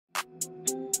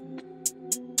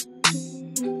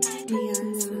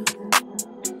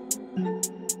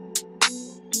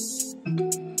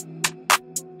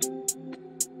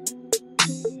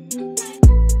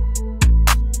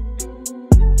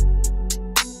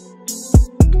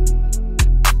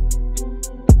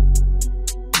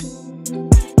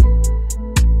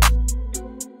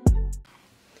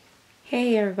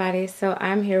Hey everybody, so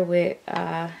I'm here with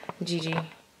Gigi,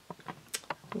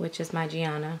 which is my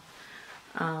Gianna,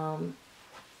 and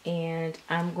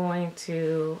I'm going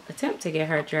to attempt to get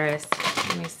her dressed.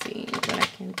 Let me see what I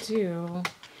can do,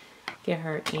 get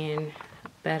her in a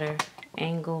better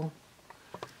angle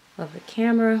of the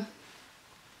camera.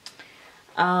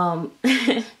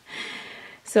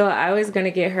 So I was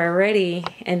gonna get her ready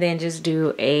and then just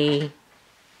do a,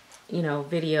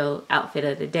 video outfit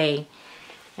of the day.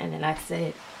 And then I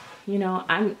said,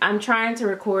 I'm trying to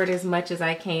record as much as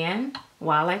I can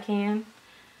while I can.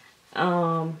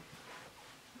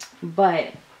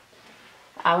 But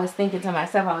I was thinking to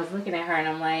myself, I was looking at her and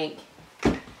I'm like,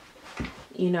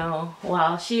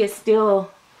 while she is still,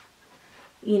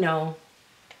 a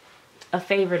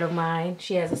favorite of mine,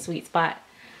 she has a sweet spot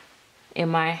in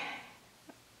my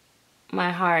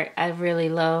heart. I really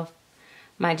love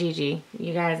my Gigi.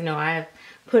 You guys know I've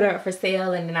put her up for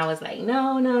sale and then I was like,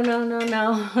 no.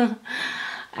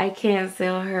 I can't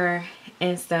sell her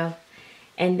and stuff.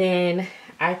 And then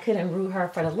I couldn't root her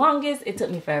for the longest. It took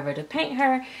me forever to paint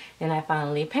her. Then I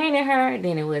finally painted her.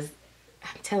 Then it was,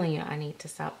 I'm telling you, I need to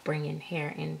stop bringing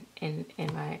hair in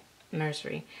my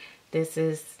nursery. This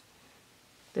is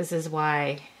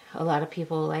why a lot of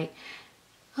people like,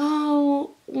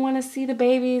 oh, want to see the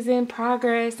babies in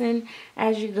progress and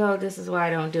as you go. This is why I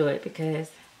don't do it,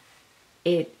 because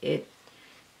it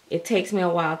takes me a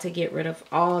while to get rid of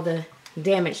all the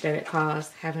damage that it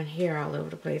caused having hair all over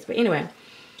the place. But anyway,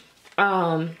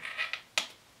 and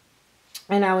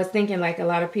I was thinking, like, a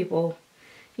lot of people,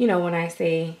 when I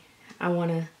say I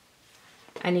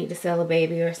need to sell a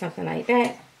baby or something like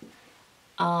that,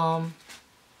 a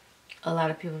lot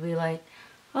of people be like,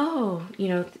 oh,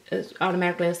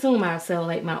 automatically assume I'll sell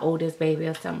like my oldest baby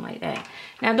or something like that.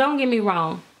 Now, don't get me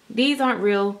wrong. These aren't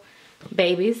real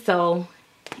babies. So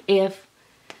if,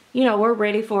 we're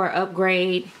ready for an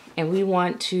upgrade and we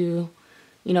want to,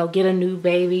 get a new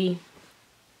baby,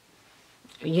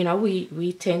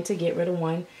 we tend to get rid of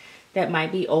one that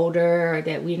might be older or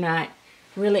that we're not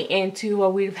really into,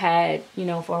 or we've had,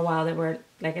 for a while that we're,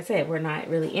 like I said, we're not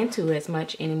really into as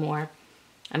much anymore.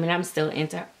 I mean, I'm still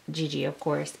into Gigi, of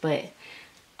course, but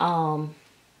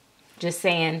just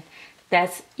saying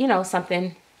that's,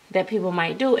 something that people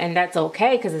might do, and that's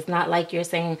okay, because it's not like you're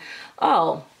saying,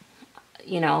 oh,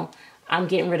 I'm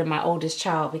getting rid of my oldest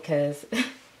child because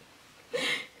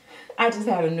I just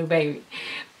had a new baby.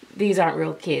 These aren't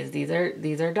real kids. These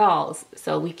are dolls,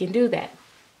 so we can do that.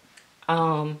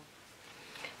 But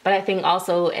I think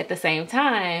also at the same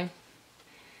time,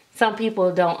 some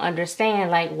people don't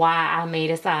understand, like, why I may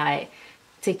decide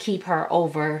to keep her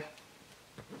over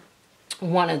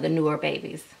one of the newer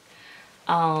babies.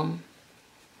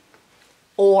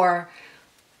 Or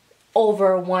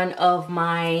over one of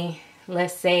my,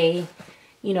 let's say,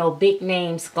 big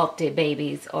name sculpted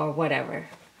babies or whatever.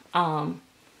 And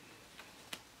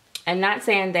not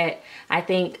saying that I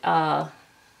think, of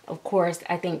course,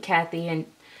 I think Kathy and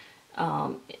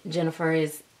Jennifer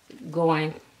is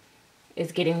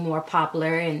getting more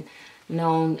popular and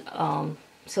known.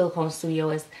 Silicone Studio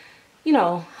is,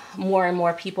 more and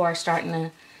more people are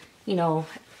starting to,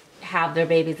 have their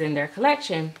babies in their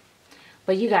collection.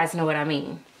 But you guys know what I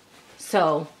mean.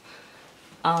 So,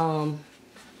 and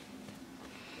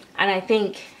I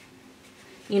think,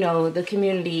 the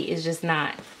community is just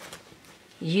not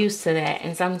used to that.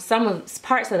 And some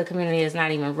parts of the community is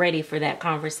not even ready for that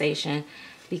conversation,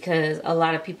 because a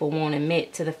lot of people won't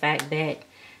admit to the fact that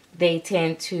they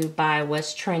tend to buy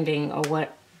what's trending or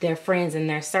what their friends in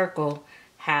their circle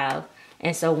have.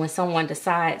 And so when someone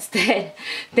decides that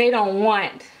they don't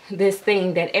want this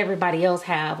thing that everybody else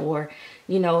have, or,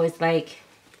 it's like,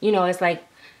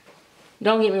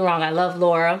 don't get me wrong, I love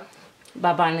Laura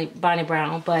by Bonnie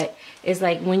Brown, but it's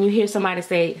like when you hear somebody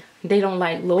say they don't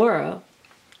like Laura,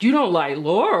 you don't like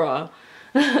Laura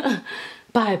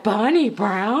by Bonnie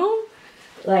Brown?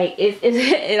 Like,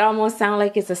 it almost sounds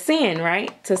like it's a sin,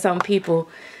 right, to some people,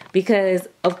 because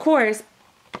of course,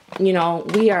 we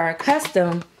are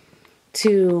accustomed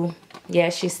to, yeah,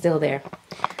 she's still there.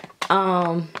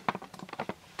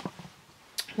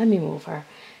 Let me move her.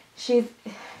 She's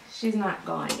not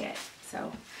gone yet, so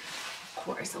of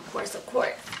course.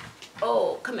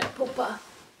 Oh, come here, Poopa.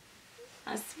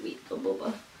 My sweet little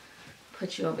Poopa.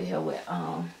 Put you over here with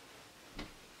I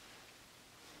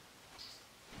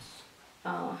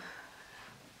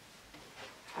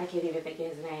can't even think of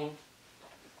his name.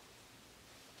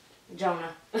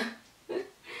 Jonah.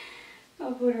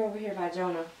 I'll put her over here by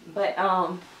Jonah. But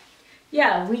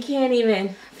yeah, we can't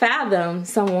even fathom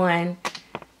someone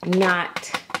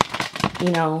not,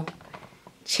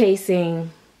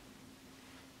 chasing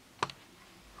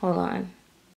Hold on.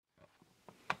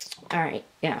 All right,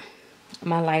 yeah.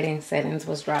 My lighting settings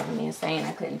was driving me insane.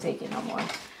 I couldn't take it no more.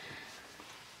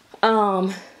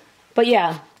 But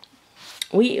yeah,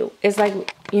 it's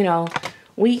like, you know,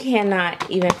 we cannot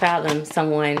even fathom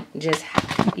someone just,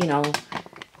 you know,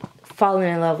 falling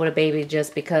in love with a baby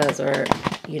just because, or,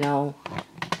 you know,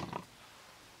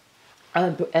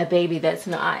 a baby that's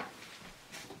not,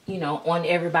 you know, on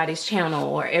everybody's channel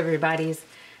or everybody's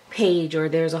page, or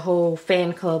there's a whole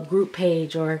fan club group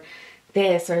page or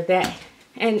this or that.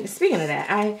 And speaking of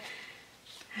that,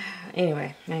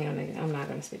 anyway, I'm not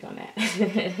gonna speak on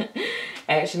that.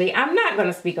 Actually, I'm not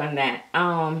gonna speak on that.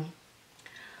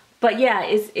 But yeah,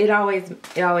 it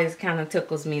always kind of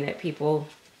tickles me that people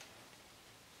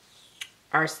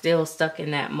are still stuck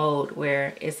in that mode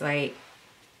where it's like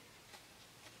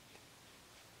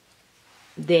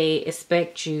they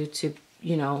expect you to,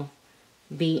 you know,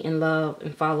 be in love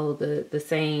and follow the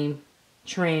same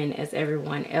trend as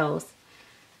everyone else.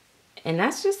 And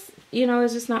that's just, you know,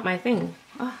 it's just not my thing.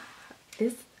 Oh,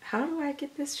 how do I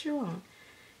get this shoe on?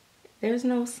 There's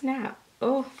no snap.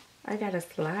 Oh, I gotta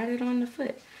slide it on the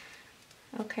foot.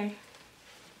 Okay.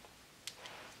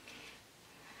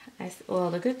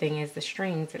 Well, the good thing is the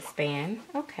strings expand.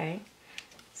 Okay.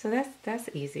 So that's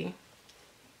easy.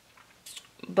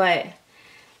 But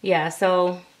yeah,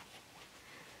 so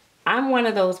I'm one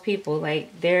of those people, like,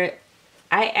 I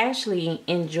actually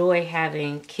enjoy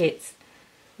having kits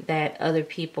that other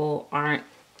people aren't,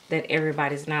 that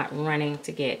everybody's not running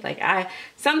to get. Like,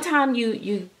 sometimes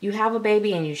you have a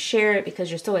baby and you share it because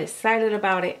you're so excited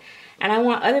about it. And I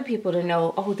want other people to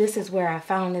know, oh, this is where I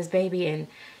found this baby, and,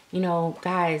 you know,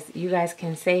 guys, you guys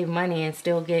can save money and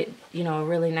still get, you know, a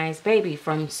really nice baby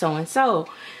from so-and-so.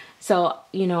 So,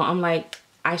 you know, I'm like,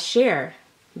 I share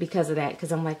because of that,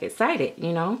 because I'm like excited,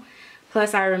 you know.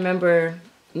 Plus, I remember,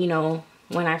 you know,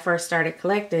 when I first started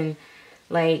collecting,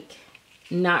 like,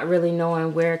 not really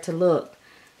knowing where to look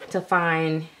to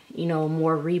find, you know,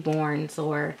 more reborns,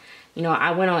 or, you know,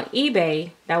 I went on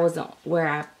eBay. That was where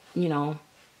I, you know,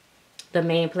 the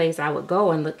main place I would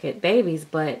go and look at babies.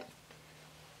 But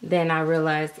then I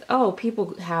realized, oh,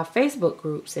 people have Facebook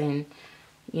groups and,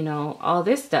 you know, all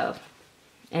this stuff.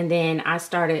 And then I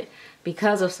started,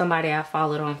 because of somebody I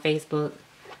followed on Facebook,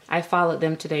 I followed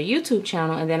them to their YouTube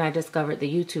channel, and then I discovered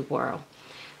the YouTube world.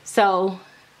 So,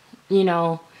 you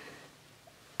know,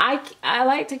 I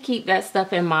like to keep that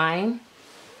stuff in mind,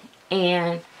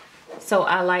 and so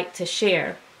I like to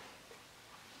share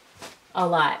a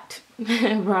lot,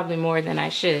 probably more than I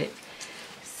should.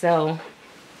 So,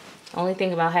 only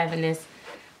thing about having this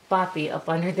boppy up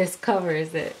under this cover is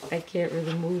that I can't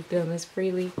really move them as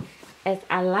freely as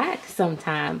I like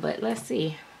sometimes, but let's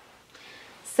see.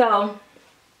 So,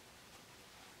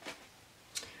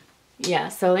 yeah,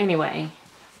 so anyway,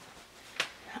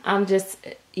 I'm just,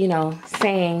 you know,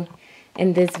 saying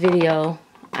in this video,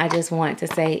 I just want to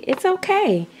say it's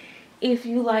okay if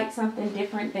you like something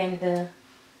different than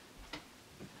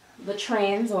the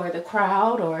trends or the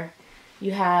crowd, or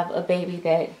you have a baby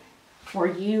that for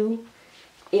you,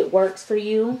 it works for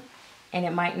you, and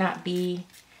it might not be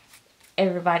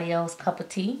everybody else's cup of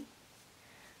tea.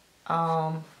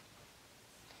 For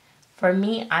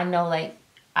me, I know, like,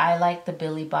 I like the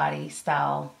Billy body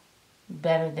style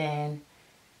better than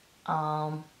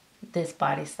this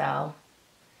body style,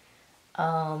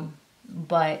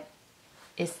 but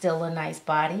it's still a nice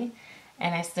body,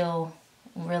 and I still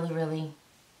really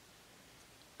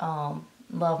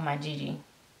love my Gigi.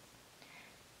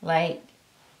 Like,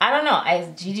 I don't know,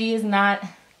 Gigi is not,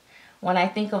 when I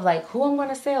think of like who I'm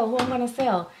gonna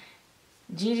sell,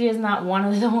 Gigi is not one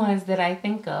of the ones that I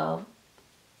think of.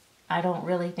 I don't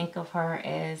really think of her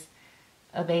as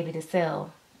a baby to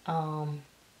sell.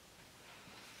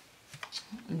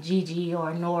 Gigi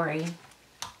or Nori,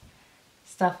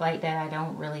 stuff like that, I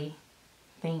don't really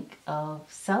think of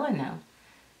selling them.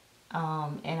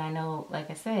 And I know, like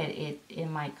I said, it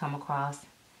might come across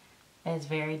as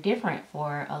very different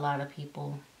for a lot of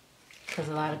people, because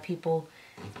a lot of people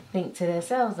think to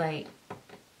themselves, like,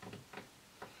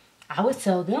 I would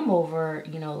sell them over,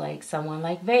 you know, like someone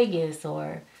like Vegas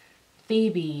or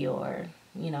Phoebe, or,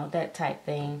 you know, that type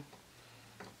thing.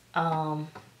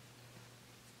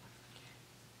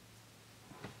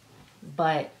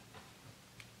 But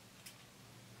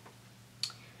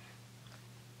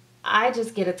I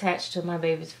just get attached to my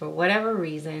babies for whatever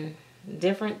reason,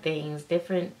 different things,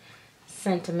 different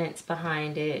sentiments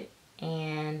behind it,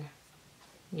 and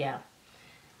yeah.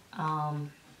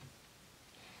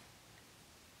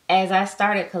 As I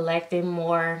started collecting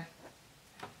more,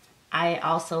 I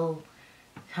also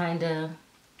kind of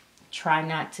try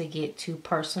not to get too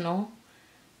personal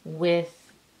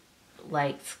with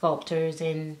like sculptors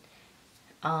and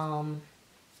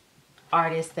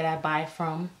artists that I buy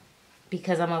from,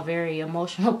 because I'm a very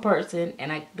emotional person,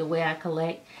 and the way I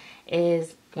collect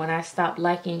is when I stop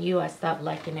liking you, I stop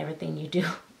liking everything you do.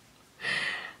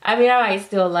 I mean, I might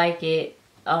still like it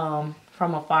from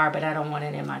afar, but I don't want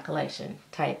it in my collection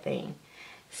type thing.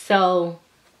 So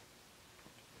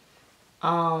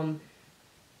I'd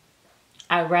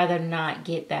rather not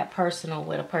get that personal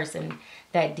with a person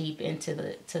that deep into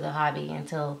the hobby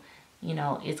until, you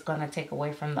know, it's gonna take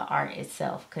away from the art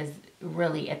itself. Because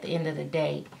really, at the end of the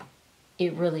day,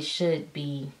 it really should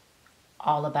be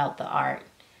all about the art,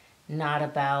 not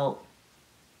about,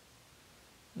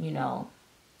 you know,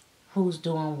 who's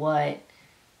doing what,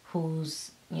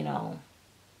 who's, you know,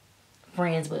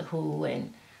 friends with who,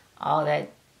 and all that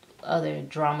other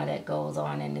drama that goes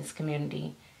on in this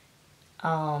community.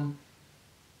 I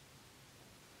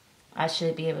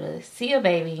should be able to see a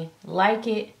baby, like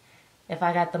it. If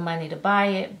I got the money to buy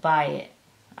it, buy it.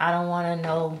 I don't want to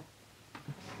know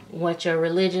what your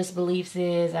religious beliefs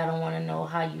is. I don't want to know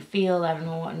how you feel. I don't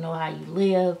want to know how you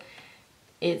live.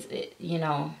 You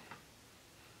know,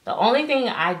 the only thing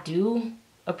I do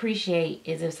appreciate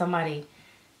is if somebody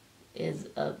is,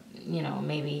 you know,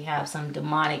 maybe have some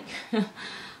demonic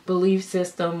belief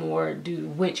system or do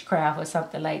witchcraft or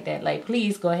something like that. Like,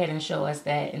 please go ahead and show us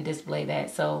that and display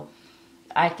that, so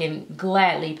I can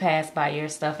gladly pass by your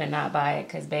stuff and not buy it.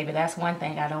 Because, baby, that's one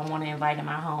thing I don't want to invite in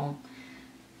my home.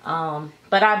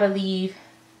 But I believe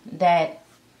that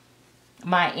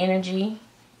my energy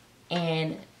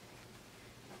and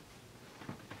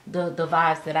the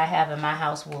vibes that I have in my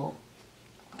house will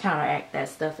counteract that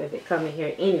stuff if it come in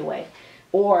here anyway.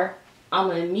 Or I'm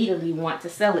going to immediately want to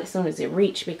sell it as soon as it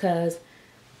reach, because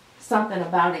something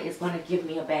about it is going to give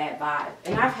me a bad vibe.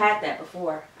 And I've had that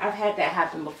before. I've had that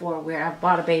happen before, where I've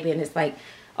bought a baby and it's like,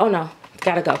 oh no,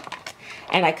 gotta go.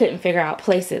 And I couldn't figure out,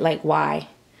 place it, like why.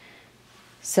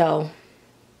 So,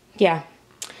 yeah.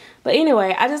 But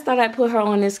anyway, I just thought I'd put her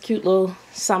on this cute little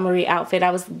summery outfit.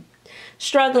 I was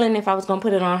struggling if I was going to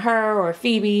put it on her or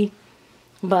Phoebe.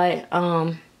 But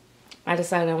I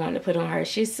decided I wanted to put it on her.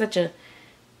 She's such a,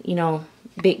 you know,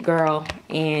 big girl.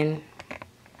 And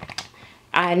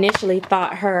I initially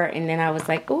thought her, and then I was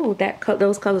like, oh,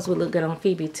 those colors would look good on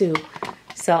Phoebe too.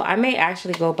 So I may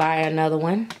actually go buy another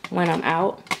one when I'm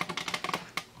out.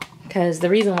 Because the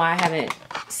reason why I haven't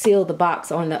sealed the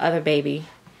box on the other baby,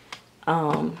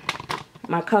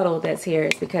 my cuddle that's here,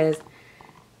 is because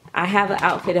I have an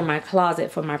outfit in my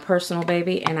closet for my personal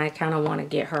baby, and I kind of want to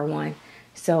get her one.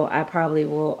 So I probably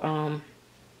will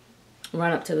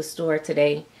run up to the store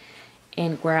today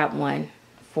and grab one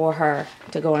for her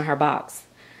to go in her box.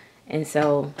 And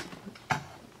so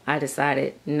I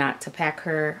decided not to pack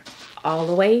her all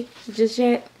the way just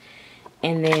yet.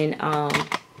 And then I'll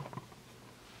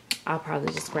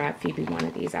probably just grab Phoebe one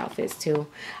of these outfits too.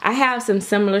 I have some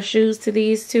similar shoes to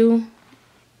these two,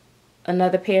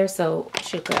 another pair, so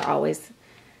she could always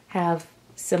have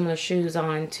similar shoes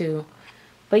on too.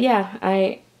 But yeah,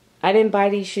 I didn't buy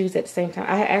these shoes at the same time.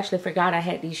 I actually forgot I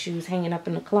had these shoes hanging up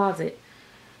in the closet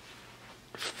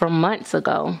from months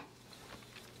ago,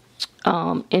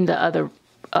 in the other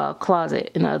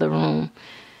closet in the other room.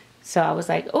 So I was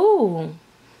like, oh,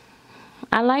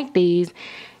 I like these,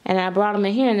 and I brought them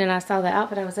in here, and then I saw the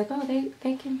outfit. I was like, oh,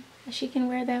 she can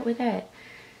wear that with that.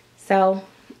 So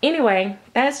anyway,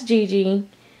 that's Gigi.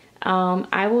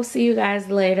 I will see you guys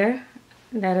later.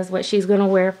 That is what she's gonna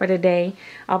wear for today.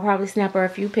 I'll probably snap her a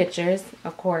few pictures,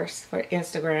 of course, for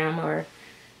Instagram or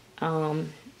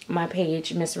my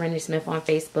page, Miss Rennie Smith, on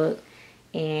Facebook,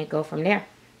 and go from there.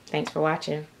 Thanks for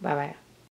watching. Bye bye.